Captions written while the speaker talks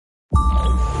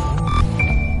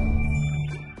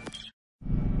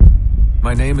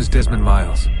My name is Desmond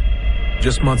Miles.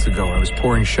 Just months ago, I was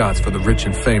pouring shots for the rich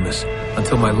and famous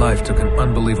until my life took an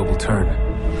unbelievable turn.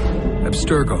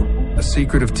 Abstergo, a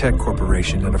secretive tech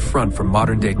corporation and a front for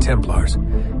modern-day Templars,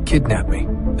 kidnapped me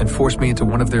and forced me into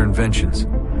one of their inventions,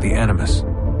 the Animus.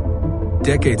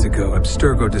 Decades ago,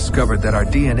 Abstergo discovered that our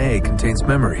DNA contains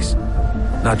memories.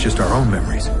 Not just our own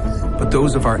memories, but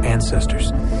those of our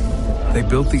ancestors. They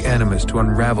built the Animus to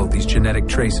unravel these genetic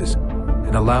traces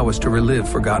and allow us to relive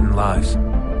forgotten lives.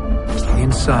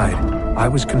 Inside, I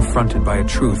was confronted by a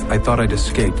truth I thought I'd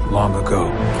escaped long ago.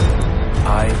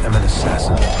 I am an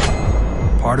assassin,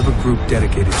 part of a group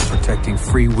dedicated to protecting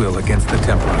free will against the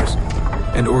Templars,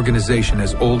 an organization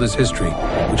as old as history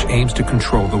which aims to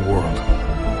control the world.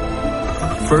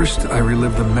 First, I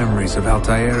relived the memories of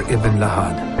Altair ibn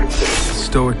Lahad, a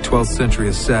stoic 12th century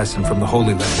assassin from the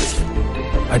Holy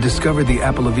Land. I discovered the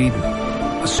Apple of Eden,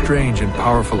 a strange and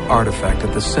powerful artifact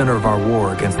at the center of our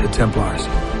war against the Templars.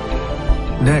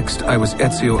 Next, I was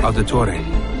Ezio Auditore,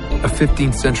 a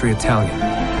 15th century Italian.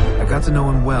 I got to know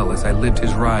him well as I lived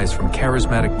his rise from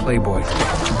charismatic playboy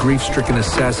to grief-stricken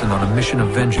assassin on a mission of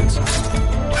vengeance.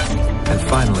 And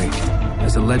finally,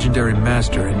 as a legendary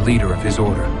master and leader of his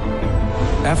order.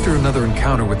 After another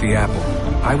encounter with the Apple,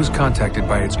 I was contacted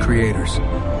by its creators,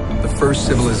 the first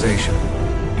civilization,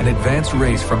 an advanced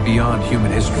race from beyond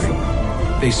human history.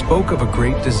 They spoke of a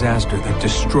great disaster that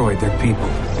destroyed their people,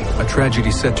 a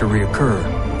tragedy set to reoccur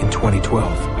in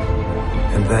 2012.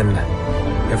 And then,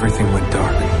 everything went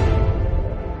dark.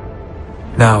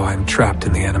 Now I'm trapped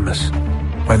in the Animus,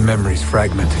 my memories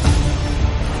fragmented.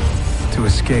 To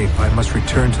escape, I must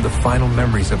return to the final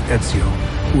memories of Ezio,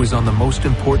 who is on the most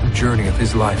important journey of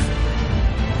his life.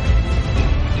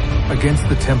 Against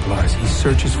the Templars, he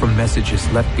searches for messages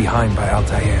left behind by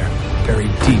Altair,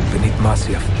 buried deep beneath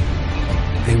Masyaf.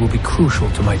 They will be crucial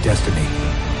to my destiny,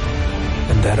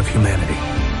 and that of humanity.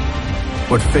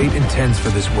 What fate intends for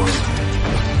this world,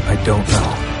 I don't know.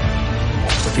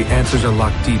 But the answers are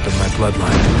locked deep in my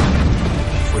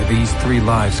bloodline. Where these three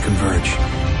lives converge,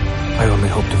 I only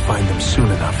hope to find them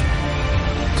soon enough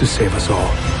to save us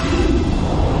all.